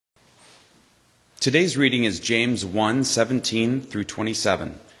Today's reading is James 1:17 through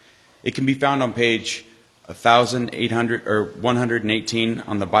 27. It can be found on page 1800 or 118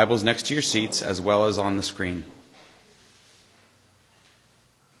 on the Bibles next to your seats, as well as on the screen.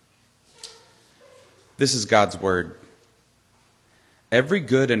 This is God's word. Every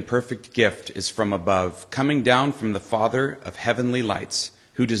good and perfect gift is from above, coming down from the Father of heavenly lights,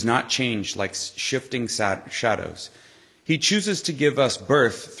 who does not change like shifting shadows. He chooses to give us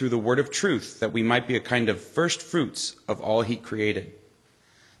birth through the word of truth, that we might be a kind of first fruits of all he created.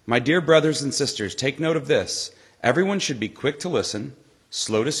 My dear brothers and sisters, take note of this. Everyone should be quick to listen,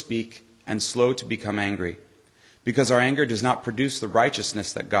 slow to speak, and slow to become angry, because our anger does not produce the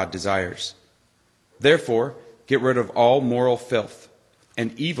righteousness that God desires. Therefore, get rid of all moral filth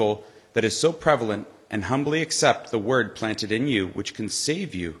and evil that is so prevalent, and humbly accept the word planted in you, which can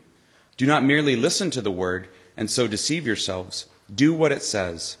save you. Do not merely listen to the word and so deceive yourselves. Do what it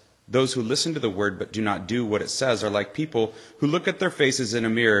says. Those who listen to the word but do not do what it says are like people who look at their faces in a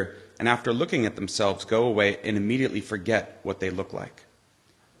mirror and after looking at themselves go away and immediately forget what they look like.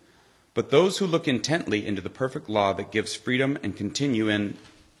 But those who look intently into the perfect law that gives freedom and continue in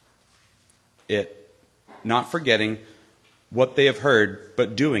it, not forgetting what they have heard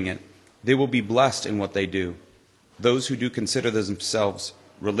but doing it, they will be blessed in what they do. Those who do consider themselves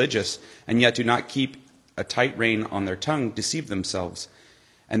religious and yet do not keep a tight rein on their tongue deceive themselves,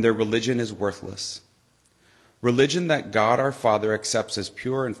 and their religion is worthless. Religion that God our Father accepts as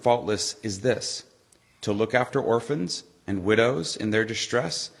pure and faultless is this: to look after orphans and widows in their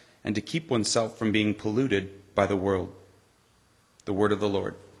distress, and to keep oneself from being polluted by the world. The word of the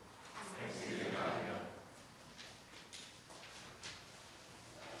Lord.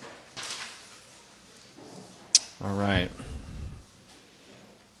 All right.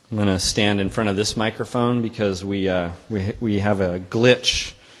 I'm going to stand in front of this microphone because we have a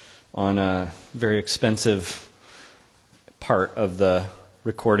glitch on a very expensive part of the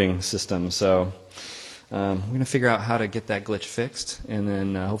recording system. So I'm going to figure out how to get that glitch fixed, and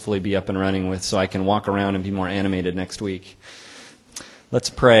then hopefully be up and running so I can walk around and be more animated next week. Let's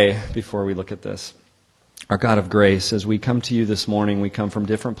pray before we look at this. Our God of grace, as we come to you this morning, we come from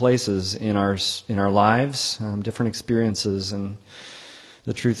different places in our lives, different experiences, and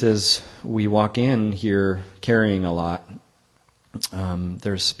the truth is we walk in here carrying a lot.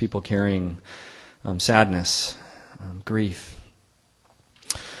 There's people carrying sadness, grief.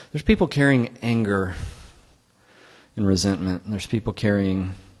 There's people carrying anger and resentment. There's people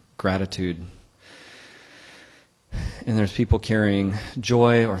carrying gratitude. And there's people carrying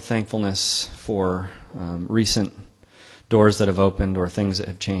joy or thankfulness for recent doors that have opened or things that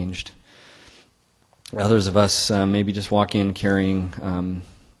have changed. Others of us maybe just walk in carrying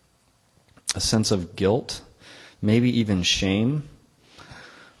a sense of guilt, maybe even shame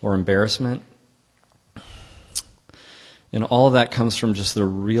or embarrassment. And all of that comes from just the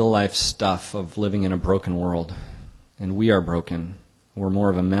real life stuff of living in a broken world. And we are broken. We're more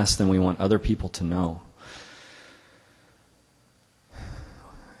of a mess than we want other people to know.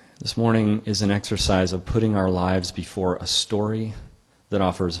 This morning is an exercise of putting our lives before a story that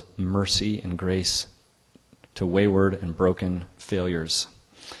offers mercy and grace to wayward and broken failures.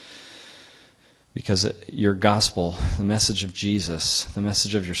 Because your gospel, the message of Jesus, the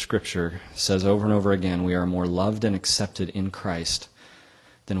message of your scripture says over and over again, we are more loved and accepted in Christ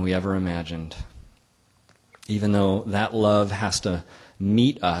than we ever imagined. Even though that love has to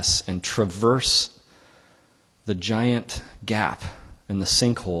meet us and traverse the giant gap in the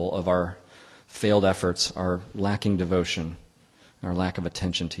sinkhole of our failed efforts, our lacking devotion, our lack of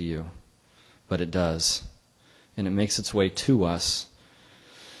attention to you. But it does. And it makes its way to us,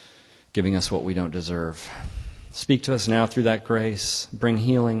 giving us what we don't deserve. Speak to us now through that grace. Bring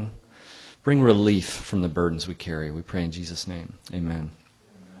healing. Bring relief from the burdens we carry. We pray in Jesus' name. Amen.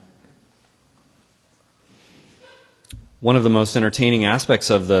 One of the most entertaining aspects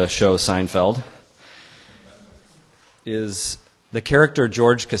of the show Seinfeld is the character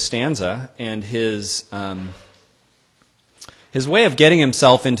George Costanza and his way of getting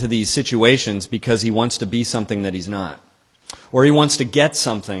himself into these situations because he wants to be something that he's not. Or he wants to get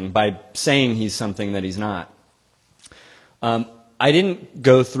something by saying he's something that he's not. I didn't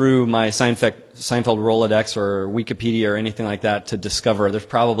go through my Seinfeld Rolodex or Wikipedia or anything like that to discover. There's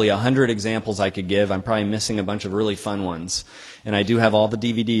probably 100 examples I could give. I'm probably missing a bunch of really fun ones. And I do have all the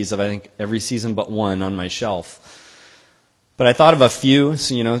DVDs of, I think, every season but one on my shelf. But I thought of a few.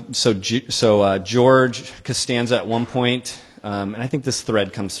 So George Costanza at one point, and I think this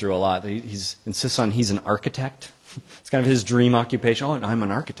thread comes through a lot. He insists on he's an architect. It's kind of his dream occupation. Oh, I'm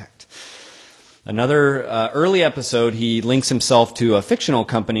an architect. Another early episode, he links himself to a fictional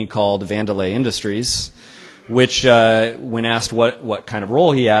company called Vandelay Industries, which, when asked what kind of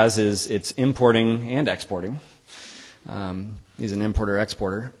role he has, it's importing and exporting. He's an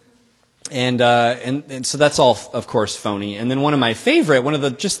importer-exporter. And so that's all, of course, phony. And then one of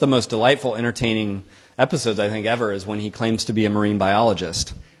the most delightful, entertaining episodes, I think, ever is when he claims to be a marine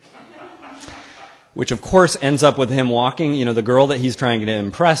biologist. Which, of course, ends up with him walking, the girl that he's trying to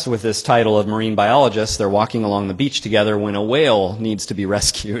impress with this title of marine biologist, they're walking along the beach together when a whale needs to be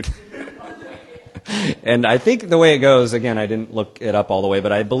rescued. And I think the way it goes, again, I didn't look it up all the way,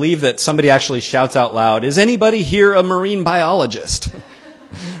 but I believe that somebody actually shouts out loud, "Is anybody here a marine biologist?"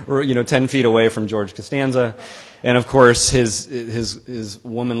 Or, 10 feet away from George Costanza. And of course, his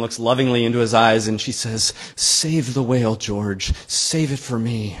woman looks lovingly into his eyes and she says, "Save the whale, George. Save it for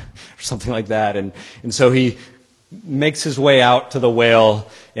me." Or something like that. And so he makes his way out to the whale,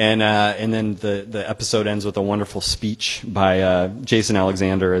 and then the episode ends with a wonderful speech by Jason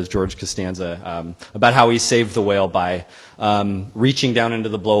Alexander as George Costanza about how he saved the whale by reaching down into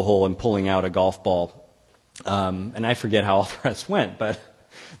the blowhole and pulling out a golf ball. And I forget how all the rest went, but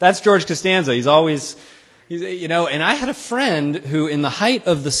that's George Costanza. And I had a friend who, in the height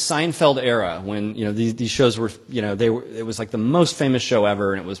of the Seinfeld era, when these shows were, it was like the most famous show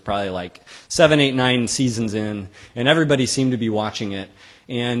ever, and it was probably like 7, 8, 9 seasons in, and everybody seemed to be watching it.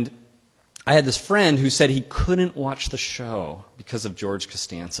 And I had this friend who said he couldn't watch the show because of George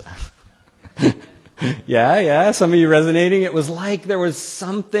Costanza. Yeah, some of you resonating. It was like there was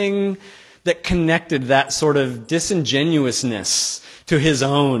something that connected that sort of disingenuousness to his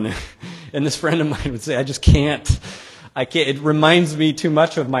own. And this friend of mine would say, I can't. It reminds me too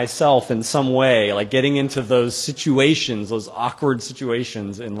much of myself in some way, like getting into those situations, those awkward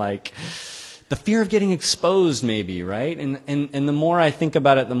situations, and like the fear of getting exposed maybe, right? And the more I think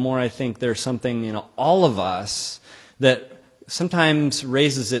about it, the more I think there's something in all of us that sometimes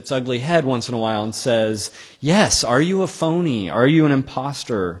raises its ugly head once in a while and says, yes, are you a phony? Are you an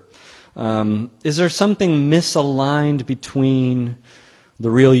imposter? Is there something misaligned between the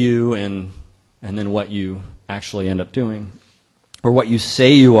real you and then what you actually end up doing? Or what you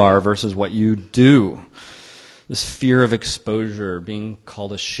say you are versus what you do? This fear of exposure, being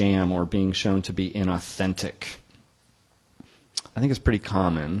called a sham or being shown to be inauthentic. I think it's pretty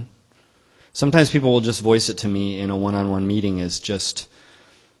common. Sometimes people will just voice it to me in a one-on-one meeting as just,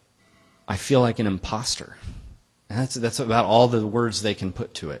 I feel like an imposter. And that's about all the words they can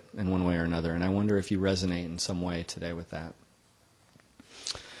put to it in one way or another. And I wonder if you resonate in some way today with that.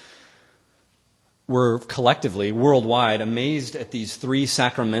 We're collectively, worldwide, amazed at these 3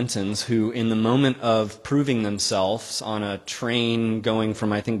 Sacramentans who, in the moment of proving themselves on a train going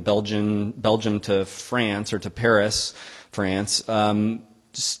from, I think, Belgium to France, or to Paris, France,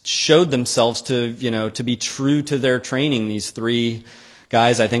 just showed themselves to be true to their training. These 3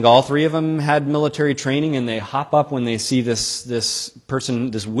 guys, I think all 3 of them had military training, and they hop up when they see this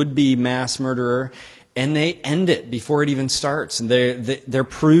person, this would-be mass murderer, and they end it before it even starts. And they're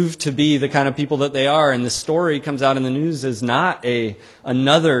proved to be the kind of people that they are. And the story comes out in the news as not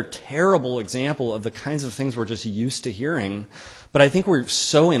another terrible example of the kinds of things we're just used to hearing. But I think we're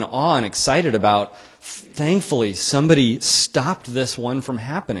so in awe and excited about, thankfully, somebody stopped this one from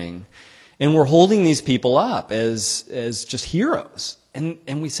happening. And we're holding these people up as just heroes.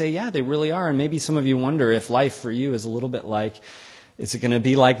 And we say, yeah, they really are. And maybe some of you wonder if life for you is a little bit like, is it going to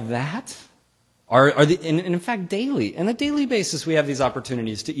be like that? And in fact, daily, on a daily basis, we have these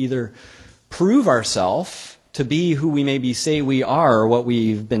opportunities to either prove ourselves to be who we maybe say we are, or what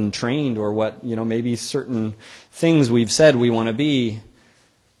we've been trained, or what, maybe certain things we've said we want to be.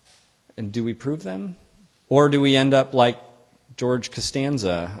 And do we prove them? Or do we end up like George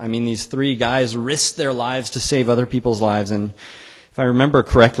Costanza? I mean, these 3 guys risked their lives to save other people's lives. And if I remember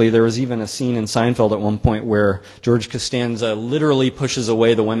correctly, there was even a scene in Seinfeld at one point where George Costanza literally pushes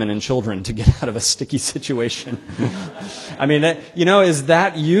away the women and children to get out of a sticky situation. I mean, is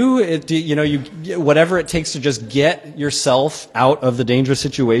that you? Whatever it takes to just get yourself out of the dangerous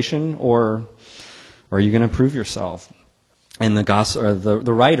situation, or are you going to prove yourself? And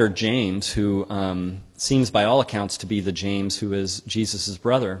the writer James, who seems by all accounts to be the James who is Jesus'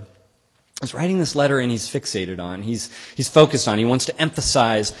 brother, is writing this letter, and he's fixated on, he's focused on, he wants to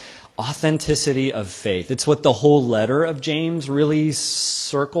emphasize authenticity of faith. It's what the whole letter of James really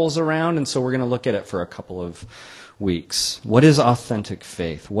circles around, and so we're going to look at it for a couple of weeks. What is authentic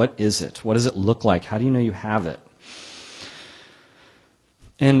faith? What is it? What does it look like? How do you know you have it?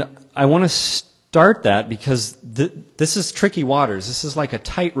 And I want to start that because this is tricky waters. This is like a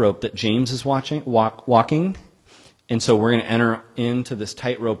tightrope that James is walking, and so we're going to enter into this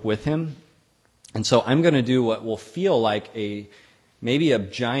tightrope with him. And so I'm going to do what will feel like maybe a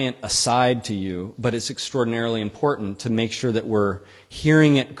giant aside to you, but it's extraordinarily important to make sure that we're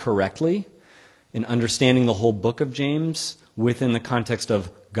hearing it correctly and understanding the whole book of James within the context of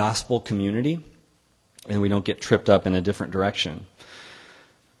gospel community, and we don't get tripped up in a different direction.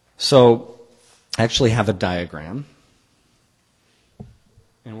 So I actually have a diagram,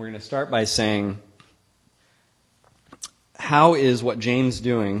 and we're going to start by saying, how is what James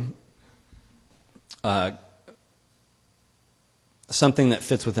doing something that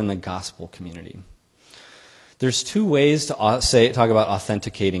fits within the gospel community? There's two ways to talk about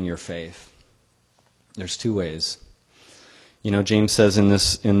authenticating your faith. There's two ways. James says in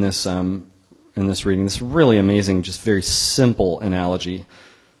this reading, this really amazing, just very simple analogy.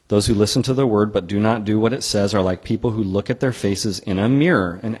 Those who listen to the word but do not do what it says are like people who look at their faces in a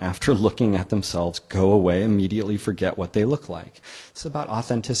mirror and after looking at themselves go away, immediately forget what they look like. It's about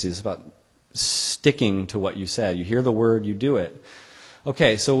authenticity. It's about sticking to what you said. You hear the word, you do it.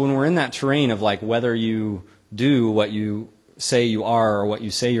 Okay, so when we're in that terrain of like whether you do what you say you are or what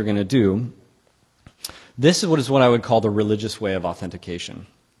you say you're going to do, this is what I would call the religious way of authentication.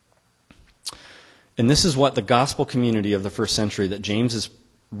 And this is what the gospel community of the first century that James is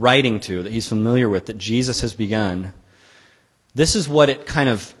writing to, that he's familiar with, that Jesus has begun, this is what it kind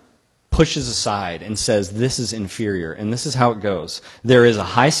of pushes aside and says this is inferior. And this is how it goes. There is a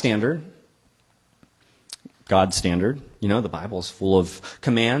high standard, God's standard. The Bible is full of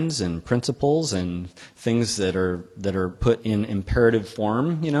commands and principles and things that are put in imperative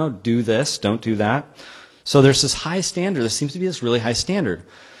form. Do this, don't do that. So there's this high standard. There seems to be this really high standard.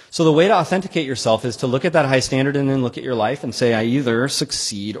 So the way to authenticate yourself is to look at that high standard and then look at your life and say, I either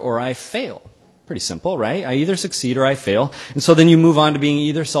succeed or I fail. Pretty simple, right? I either succeed or I fail. And so then you move on to being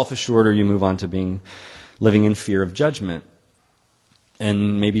either self-assured or you move on to living in fear of judgment.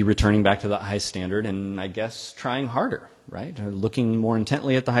 And maybe returning back to the high standard and, I guess, trying harder, right? Looking more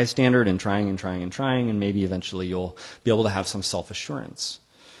intently at the high standard and trying, and maybe eventually you'll be able to have some self-assurance.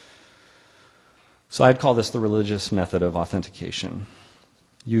 So I'd call this the religious method of authentication.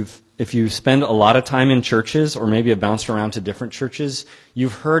 If you spend a lot of time in churches, or maybe have bounced around to different churches,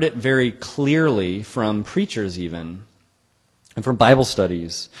 you've heard it very clearly from preachers even, and from Bible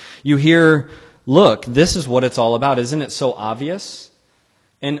studies. You hear, look, this is what it's all about. Isn't it so obvious?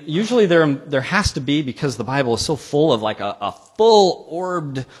 And usually there has to be, because the Bible is so full of like a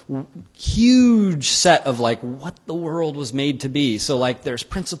full-orbed, huge set of like what the world was made to be. So like there's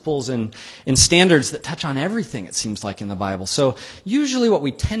principles and standards that touch on everything, it seems like, in the Bible. So usually what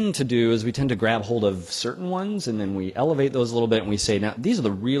we tend to do is we tend to grab hold of certain ones and then we elevate those a little bit and we say, now these are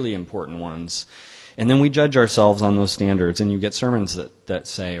the really important ones. And then we judge ourselves on those standards, and you get sermons that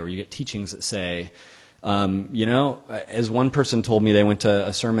say, or you get teachings that say, as one person told me, they went to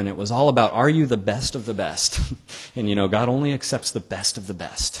a sermon, it was all about, are you the best of the best? And, God only accepts the best of the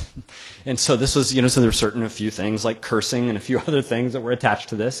best. And so this was, so there were a few things like cursing and a few other things that were attached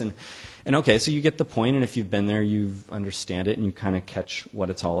to this. And okay, so you get the point, and if you've been there, you understand it, and you kind of catch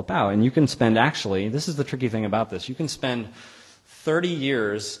what it's all about. And you can spend, actually, this is the tricky thing about this, you can spend 30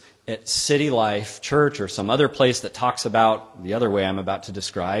 years at City Life Church or some other place that talks about the other way I'm about to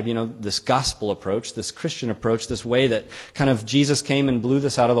describe, this gospel approach, this Christian approach, this way that kind of Jesus came and blew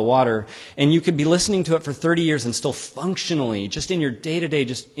this out of the water. And you could be listening to it for 30 years and still functionally, just in your day-to-day,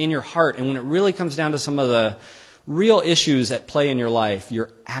 just in your heart. And when it really comes down to some of the real issues at play in your life,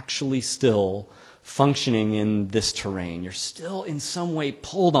 you're actually still functioning in this terrain. You're still in some way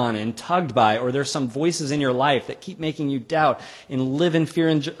pulled on and tugged by, or there's some voices in your life that keep making you doubt and live in fear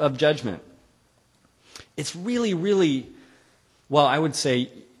of judgment. It's really, really, well, I would say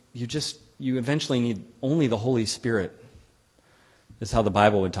you eventually need only the Holy Spirit. That's how the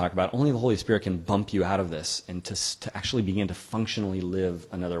Bible would talk about it. Only the Holy Spirit can bump you out of this and to actually begin to functionally live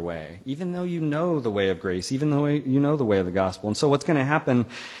another way, even though you know the way of grace, even though you know the way of the gospel. And so what's going to happen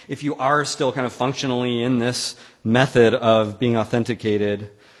if you are still kind of functionally in this method of being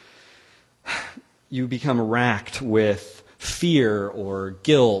authenticated, you become racked with fear or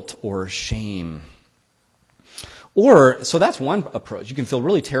guilt or shame. So that's one approach. You can feel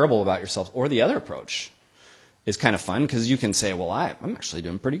really terrible about yourself. Or the other approach is kind of fun, because you can say, well, I'm actually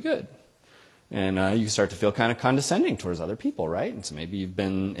doing pretty good. And you start to feel kind of condescending towards other people, right? And so maybe you've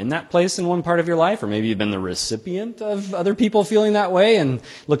been in that place in one part of your life, or maybe you've been the recipient of other people feeling that way and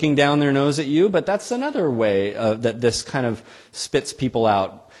looking down their nose at you. But that's another way that this kind of spits people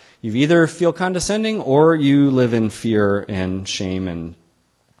out. You either feel condescending or you live in fear and shame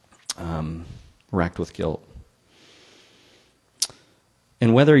and racked with guilt.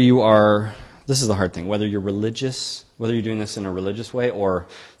 And whether you are this is the hard thing, whether you're religious, whether you're doing this in a religious way, or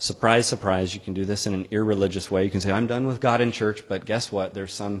surprise, surprise, you can do this in an irreligious way. You can say, I'm done with God in church, but guess what?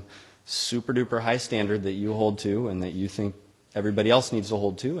 There's some super duper high standard that you hold to and that you think everybody else needs to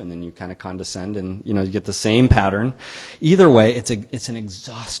hold to, and then you kind of condescend and you get the same pattern. Either way, it's an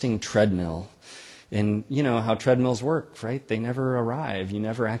exhausting treadmill. And you know how treadmills work, right? They never arrive. You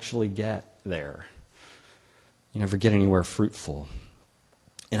never actually get there. You never get anywhere fruitful.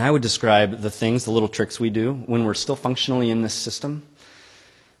 And I would describe the things, the little tricks we do when we're still functionally in this system.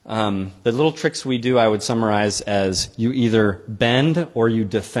 The little tricks we do I would summarize as you either bend or you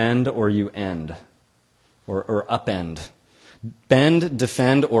defend or you end. Or upend. Bend,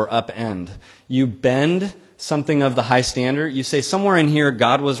 defend, or upend. You bend something of the high standard. You say somewhere in here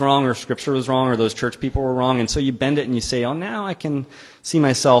God was wrong or Scripture was wrong or those church people were wrong. And so you bend it and you say, oh, now I can see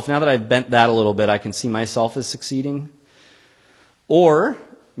myself. Now that I've bent that a little bit, I can see myself as succeeding. Or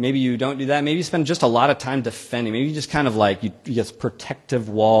maybe you don't do that. Maybe you spend just a lot of time defending. Maybe you just kind of like, you get this protective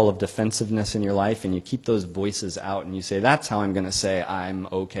wall of defensiveness in your life and you keep those voices out and you say, that's how I'm going to say I'm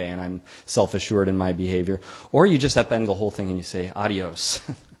okay and I'm self-assured in my behavior. Or you just upend the whole thing and you say, adios.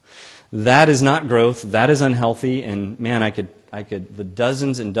 That is not growth. That is unhealthy. And man, I could, the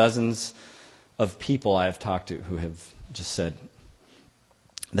dozens and dozens of people I have talked to who have just said,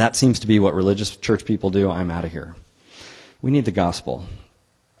 that seems to be what religious church people do. I'm out of here. We need the gospel.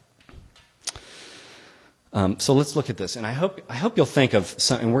 So let's look at this, and I hope you'll think of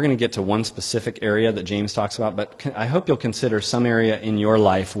some, and we're going to get to one specific area that James talks about, but I hope you'll consider some area in your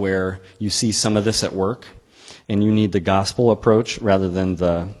life where you see some of this at work, and you need the gospel approach rather than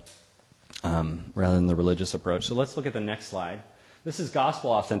the religious approach. So let's look at the next slide. This is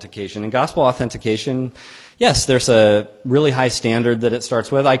gospel authentication. And gospel authentication, yes, there's a really high standard that it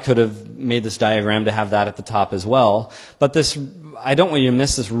starts with. I could have made this diagram to have that at the top as well. But I don't want you to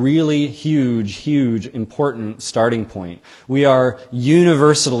miss this really huge, important starting point. We are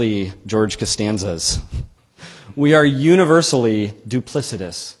universally George Costanza's. We are universally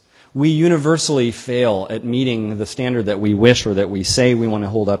duplicitous. We universally fail at meeting the standard that we wish or that we say we want to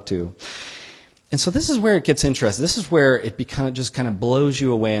hold up to. And so this is where it gets interesting. This is where it just kind of blows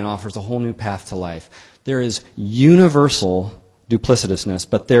you away and offers a whole new path to life. There is universal duplicitousness,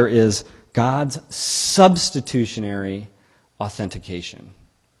 but there is God's substitutionary authentication.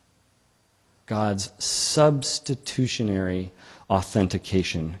 God's substitutionary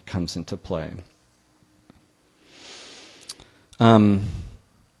authentication comes into play.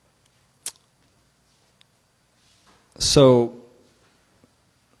 So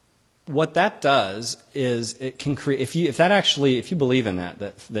what that does is it can create, if you believe in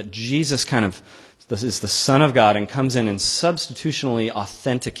that Jesus this is the Son of God and comes in and substitutionally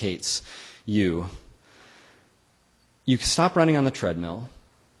authenticates you, you can stop running on the treadmill.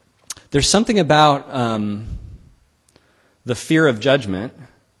 There's something about the fear of judgment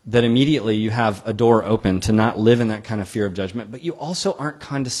that immediately you have a door open to not live in that kind of fear of judgment, but you also aren't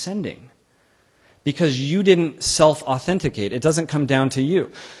condescending because you didn't self-authenticate. It doesn't come down to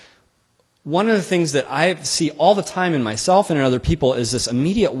you. One of the things that I see all the time in myself and in other people is this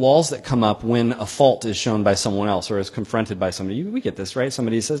immediate walls that come up when a fault is shown by someone else or is confronted by somebody. We get this, right?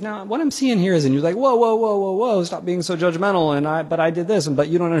 Somebody says, now, what I'm seeing here is, and you're like, whoa, stop being so judgmental, but I did this, but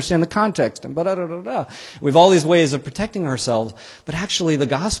you don't understand the context, and da-da-da-da. We have all these ways of protecting ourselves, but actually the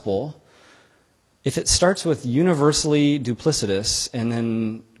gospel, if it starts with universally duplicitous and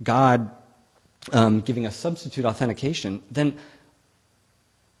then God giving a substitute authentication, then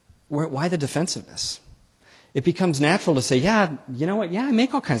why the defensiveness? It becomes natural to say, yeah, you know what? Yeah, I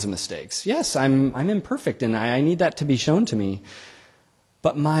make all kinds of mistakes. Yes, I'm imperfect, and I need that to be shown to me.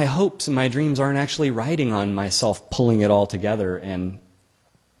 But my hopes and my dreams aren't actually riding on myself pulling it all together and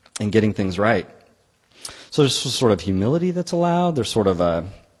getting things right. So there's sort of humility that's allowed. There's sort of a...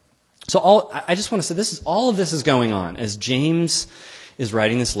 I just want to say all of this is going on as James is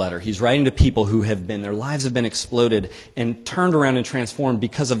writing this letter. He's writing to people who their lives have been exploded and turned around and transformed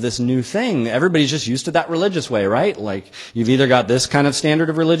because of this new thing. Everybody's just used to that religious way, right? Like, you've either got this kind of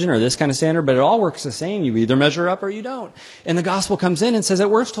standard of religion or this kind of standard, but it all works the same. You either measure up or you don't. And the gospel comes in and says it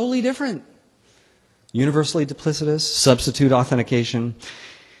works totally different. Universally duplicitous, substitute authentication.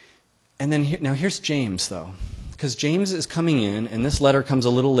 And then now here's James, though. Because James is coming in, and this letter comes a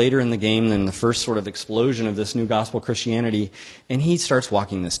little later in the game than the first sort of explosion of this new gospel Christianity, and he starts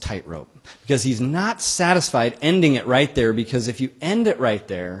walking this tightrope. Because he's not satisfied ending it right there, because if you end it right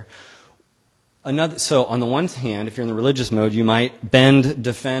there, so on the one hand, if you're in the religious mode, you might bend,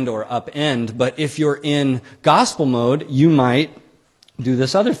 defend, or upend, but if you're in gospel mode, you might do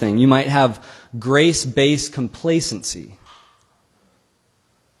this other thing. You might have grace-based complacency.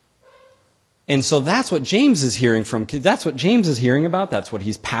 And so that's what James is hearing from. That's what James is hearing about. That's what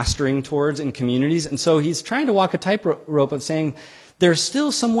he's pastoring towards in communities. And so he's trying to walk a tightrope of saying there's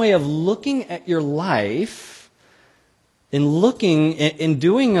still some way of looking at your life and looking and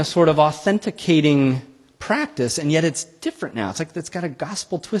doing a sort of authenticating practice, and yet it's different now. It's like it's got a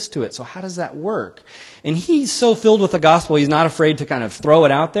gospel twist to it. So how does that work? And he's so filled with the gospel, he's not afraid to kind of throw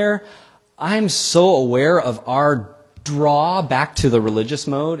it out there. I'm so aware of our draw back to the religious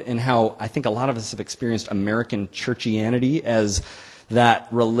mode and how I think a lot of us have experienced American churchianity as that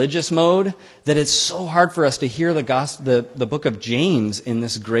religious mode, that it's so hard for us to hear the book of James in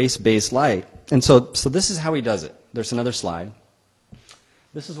this grace-based light. And so this is how he does it. There's another slide.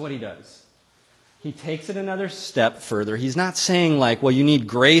 This is what he does. He takes it another step further. He's not saying like, well, you need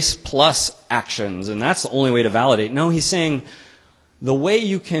grace plus actions, and that's the only way to validate. No, he's saying the way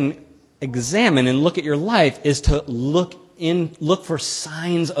you can examine and look at your life is to look for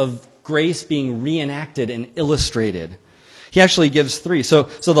signs of grace being reenacted and illustrated. He actually gives 3. So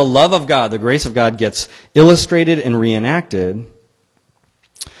the love of God, the grace of God gets illustrated and reenacted.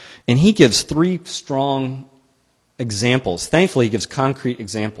 And he gives 3 strong examples. Thankfully, he gives concrete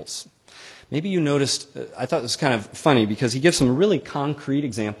examples. Maybe you noticed, I thought this was kind of funny because he gives some really concrete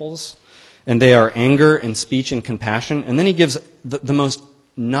examples, and they are anger and speech and compassion. And then he gives the most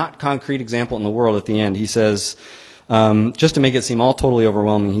not concrete example in the world at the end. He says, just to make it seem all totally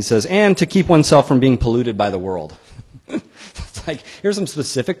overwhelming, he says, and to keep oneself from being polluted by the world. It's like, here's some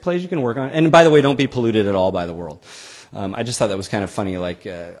specific plays you can work on. And by the way, don't be polluted at all by the world. I just thought that was kind of funny. Like,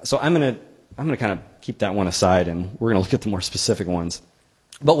 so I'm going to kind of keep that one aside, and we're going to look at the more specific ones.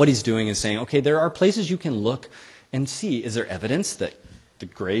 But what he's doing is saying, okay, there are places you can look and see, is there evidence that the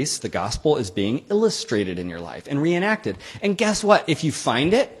grace, the gospel, is being illustrated in your life and reenacted? And guess what? If you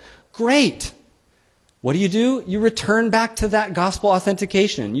find it, great. What do? You return back to that gospel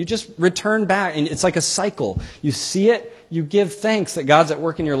authentication. You just return back, and it's like a cycle. You see it, you give thanks that God's at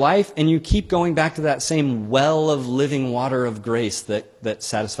work in your life, and you keep going back to that same well of living water of grace that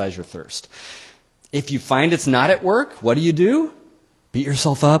satisfies your thirst. If you find it's not at work, what do? Beat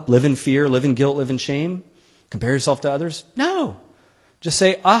yourself up, live in fear, live in guilt, live in shame, compare yourself to others? No. Just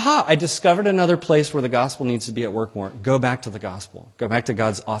say, aha, I discovered another place where the gospel needs to be at work more. Go back to the gospel. Go back to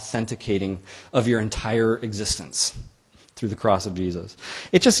God's authenticating of your entire existence through the cross of Jesus.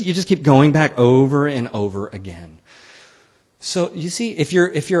 You just keep going back over and over again. So you see, if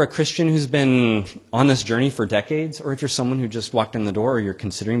you're a Christian who's been on this journey for decades, or if you're someone who just walked in the door, or you're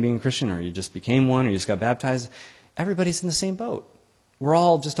considering being a Christian, or you just became one, or you just got baptized, everybody's in the same boat. We're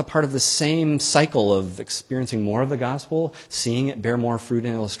all just a part of the same cycle of experiencing more of the gospel, seeing it bear more fruit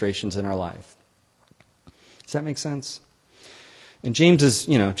and illustrations in our life. Does that make sense? And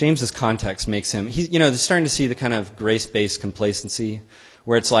James's context makes him, they're starting to see the kind of grace-based complacency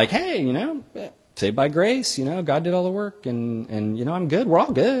where it's like, hey, saved by grace, God did all the work, and I'm good, we're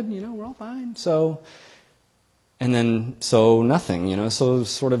all good, we're all fine. So nothing, so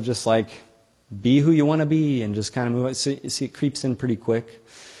sort of just like, be who you want to be and just kind of move it. So, see, it creeps in pretty quick.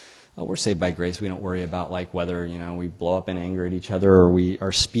 We're saved by grace. We don't worry about like whether, we blow up in anger at each other, or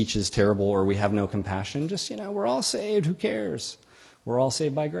our speech is terrible, or we have no compassion. Just, we're all saved. Who cares? We're all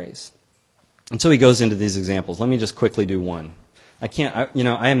saved by grace. And so he goes into these examples. Let me just quickly do one.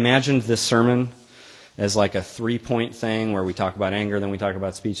 I imagined this sermon as like a 3-point thing where we talk about anger, then we talk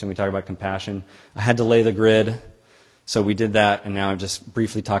about speech, then we talk about compassion. I had to lay the grid. So we did that, and now I'll just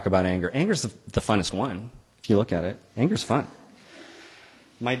briefly talk about anger. Anger's the funnest one, if you look at it. Anger's fun.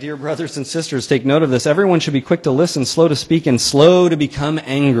 My dear brothers and sisters, take note of this. Everyone should be quick to listen, slow to speak, and slow to become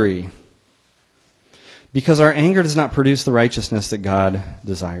angry. Because our anger does not produce the righteousness that God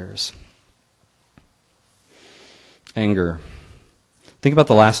desires. Anger. Think about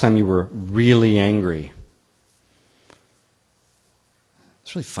the last time you were really angry.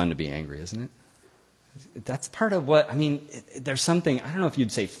 It's really fun to be angry, isn't it? That's part of there's something, I don't know if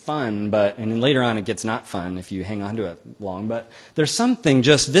you'd say fun, and then later on it gets not fun if you hang on to it long, but there's something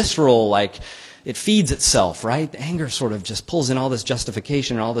just visceral, like it feeds itself, right? The anger sort of just pulls in all this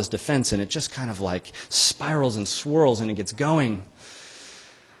justification and all this defense, and it just kind of like spirals and swirls, and it gets going.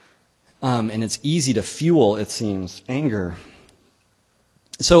 And it's easy to fuel, it seems, anger.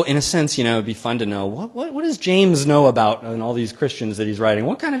 So in a sense, it'd be fun to know, what does James know about and all these Christians that he's writing?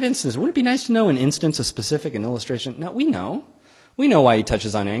 What kind of instance? Wouldn't it be nice to know an instance, a specific, an illustration? No, we know. We know why he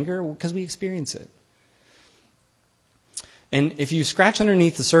touches on anger, because we experience it. And if you scratch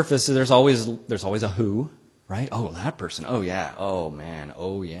underneath the surface, there's always a who, right? Oh, that person. Oh, yeah. Oh, man.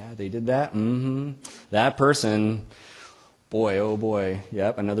 Oh, yeah. They did that? Mm-hmm. That person. Boy, oh, boy.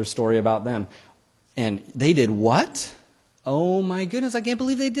 Yep, another story about them. And they did what? Oh my goodness, I can't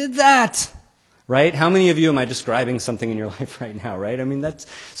believe they did that. right? How many of you am I describing something in your life right now, right? I mean,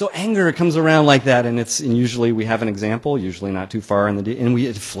 so anger comes around like that, and usually we have an example, usually not too far and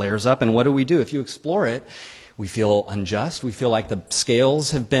it flares up, and what do? If you explore it, we feel unjust, we feel like the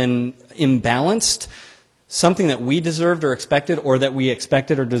scales have been imbalanced, something that we deserved or expected, or that we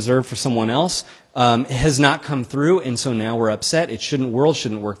expected or deserved for someone else, has not come through, and so now we're upset. World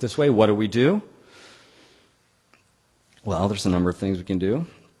shouldn't work this way. What do? Well, there's a number of things we can do.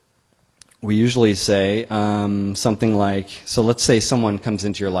 We usually say something like, so let's say someone comes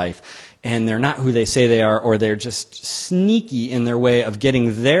into your life and they're not who they say they are, or they're just sneaky in their way of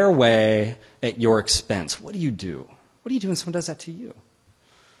getting their way at your expense. What do you do? What do you do when someone does that to you?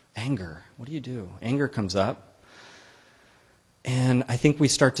 Anger. What do you do? Anger comes up. And I think we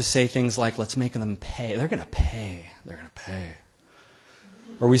start to say things like, let's make them pay. They're going to pay. They're going to pay.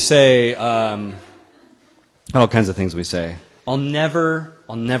 Or we say, all kinds of things we say. I'll never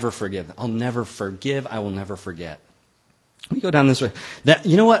forgive. I'll never forgive. I will never forget. We go down this way.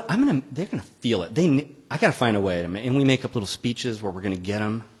 You know what? They're gonna feel it. I gotta find a way to. And we make up little speeches where we're gonna get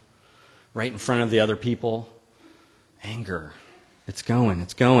them right in front of the other people. Anger. It's going.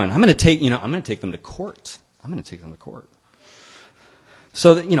 I'm gonna take them to court.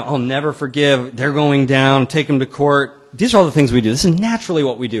 So that, I'll never forgive. They're going down. Take them to court. These are all the things we do. This is naturally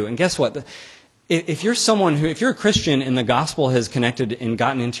what we do. And guess what? If you're a Christian and the gospel has connected and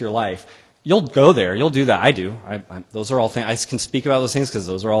gotten into your life, you'll go there. You'll do that. I do. Those are all things. I can speak about those things because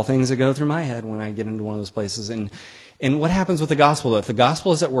those are all things that go through my head when I get into one of those places. And what happens with the gospel, though? If the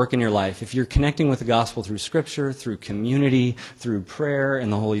gospel is at work in your life, if you're connecting with the gospel through Scripture, through community, through prayer,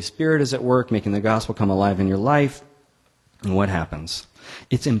 and the Holy Spirit is at work making the gospel come alive in your life, and what happens?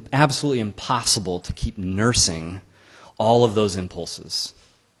 It's absolutely impossible to keep nursing all of those impulses.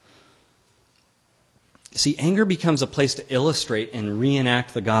 See, anger becomes a place to illustrate and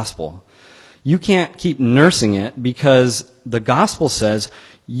reenact the gospel. You can't keep nursing it because the gospel says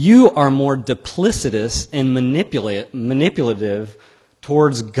you are more duplicitous and manipulative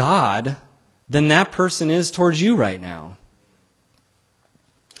towards God than that person is towards you right now.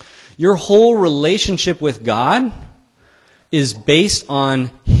 Your whole relationship with God is based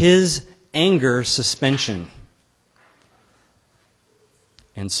on His anger suspension.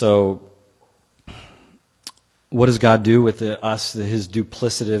 And so, what does God do with us, His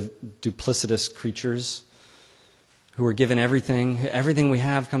duplicitous creatures, who are given everything? Everything we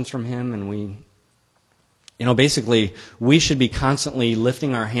have comes from Him, and basically, we should be constantly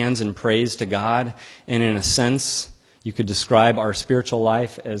lifting our hands in praise to God, and in a sense, you could describe our spiritual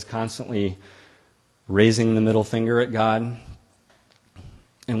life as constantly raising the middle finger at God.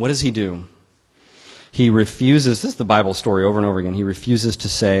 And what does He do? He refuses, this is the Bible story over and over again, He refuses to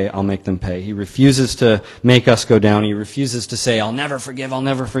say, I'll make them pay. He refuses to make us go down. He refuses to say, I'll never forgive, I'll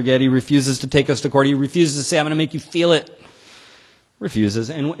never forget. He refuses to take us to court. He refuses to say, I'm going to make you feel it. Refuses.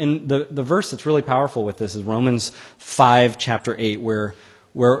 And the verse that's really powerful with this is Romans 5, chapter 8, where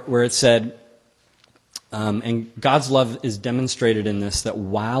it said, and God's love is demonstrated in this, that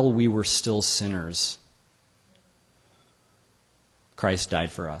while we were still sinners, Christ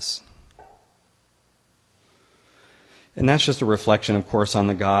died for us. And that's just a reflection, of course, on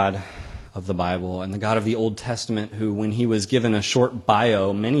the God of the Bible and the God of the Old Testament, who, when He was given a short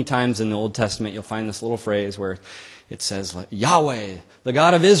bio, many times in the Old Testament you'll find this little phrase where it says, Yahweh, the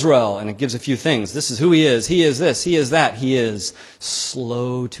God of Israel, and it gives a few things. This is who He is. He is this. He is that. He is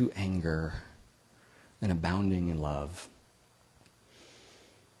slow to anger and abounding in love.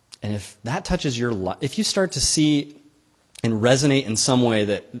 And if that touches your life, if you start to see and resonate in some way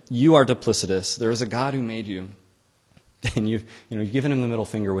that you are duplicitous, there is a God who made you, and you've given Him the middle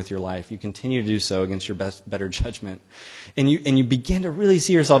finger with your life. You continue to do so against your better judgment. And you begin to really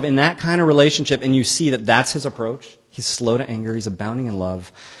see yourself in that kind of relationship, and you see that that's His approach. He's slow to anger. He's abounding in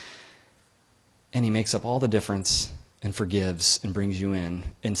love. And He makes up all the difference and forgives and brings you in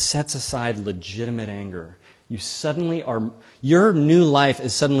and sets aside legitimate anger. Your new life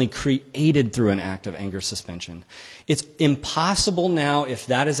is suddenly created through an act of anger suspension. It's impossible now, if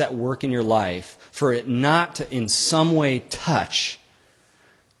that is at work in your life, for it not to in some way touch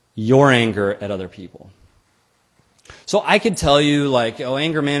your anger at other people. So I could tell you,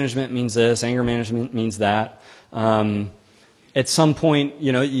 anger management means this, anger management means that. At some point,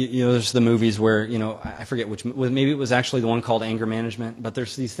 there's the movies where, I forget which, maybe it was actually the one called Anger Management, but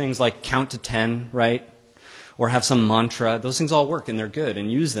there's these things like count to 10, right? Or have some mantra. Those things all work, and they're good,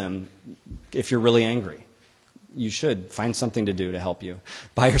 and use them if you're really angry. You should find something to do to help you.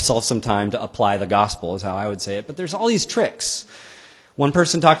 Buy yourself some time to apply the gospel is how I would say it. But there's all these tricks. One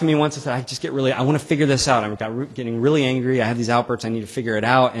person talked to me once and said, I want to figure this out. I'm getting really angry. I have these outbursts. I need to figure it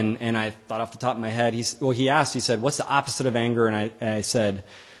out. And I thought off the top of my head, he said, what's the opposite of anger? And I said,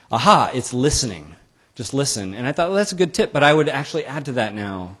 aha, it's listening. Just listen. And I thought, well, that's a good tip, but I would actually add to that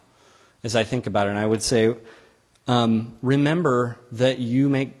now as I think about it. And I would say, remember that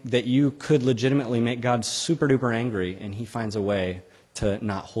you could legitimately make God super duper angry, and he finds a way to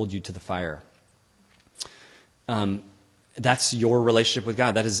not hold you to the fire. That's your relationship with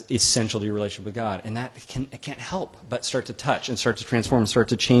God. That is essential to your relationship with God. And it can't help but start to touch and start to transform and start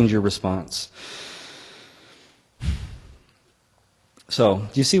to change your response. So,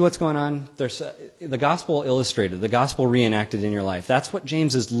 do you see what's going on? There's the gospel illustrated, the gospel reenacted in your life. That's what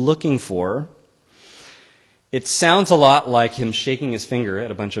James is looking for. It sounds a lot like him shaking his finger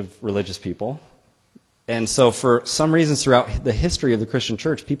at a bunch of religious people. And so for some reasons throughout the history of the Christian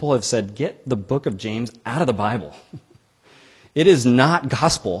church, people have said, get the book of James out of the Bible. It is not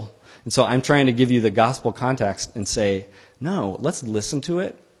gospel. And so I'm trying to give you the gospel context and say, no, let's listen to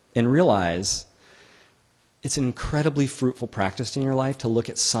it and realize it's an incredibly fruitful practice in your life to look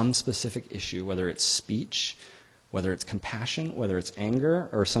at some specific issue, whether it's speech, whether it's compassion, whether it's anger,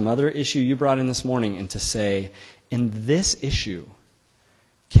 or some other issue you brought in this morning, and to say, in this issue,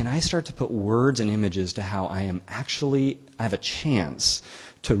 can I start to put words and images to how I have a chance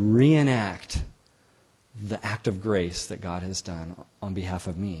to reenact the act of grace that God has done on behalf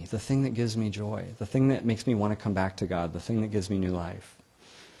of me, the thing that gives me joy, the thing that makes me want to come back to God, the thing that gives me new life.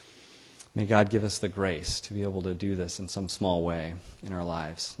 May God give us the grace to be able to do this in some small way in our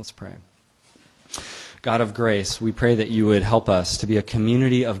lives. Let's pray. God of grace, we pray that you would help us to be a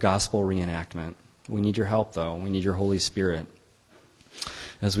community of gospel reenactment. We need your help, though. We need your Holy Spirit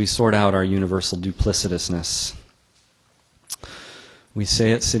as we sort out our universal duplicitousness. We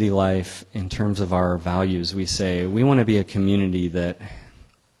say at City Life, in terms of our values, we say we want to be a community that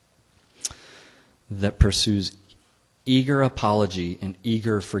pursues eager apology and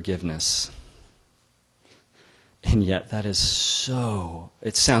eager forgiveness. And yet that is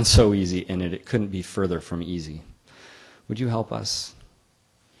it sounds so easy, and it couldn't be further from easy. Would you help us?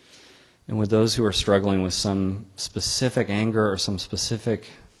 And with those who are struggling with some specific anger or some specific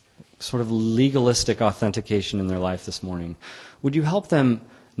sort of legalistic authentication in their life this morning, would you help them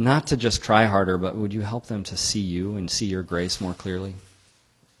not to just try harder, but would you help them to see you and see your grace more clearly?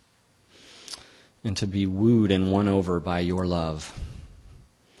 And to be wooed and won over by your love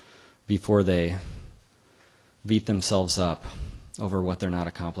before they beat themselves up over what they're not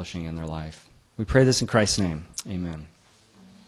accomplishing in their life. We pray this in Christ's name. Amen.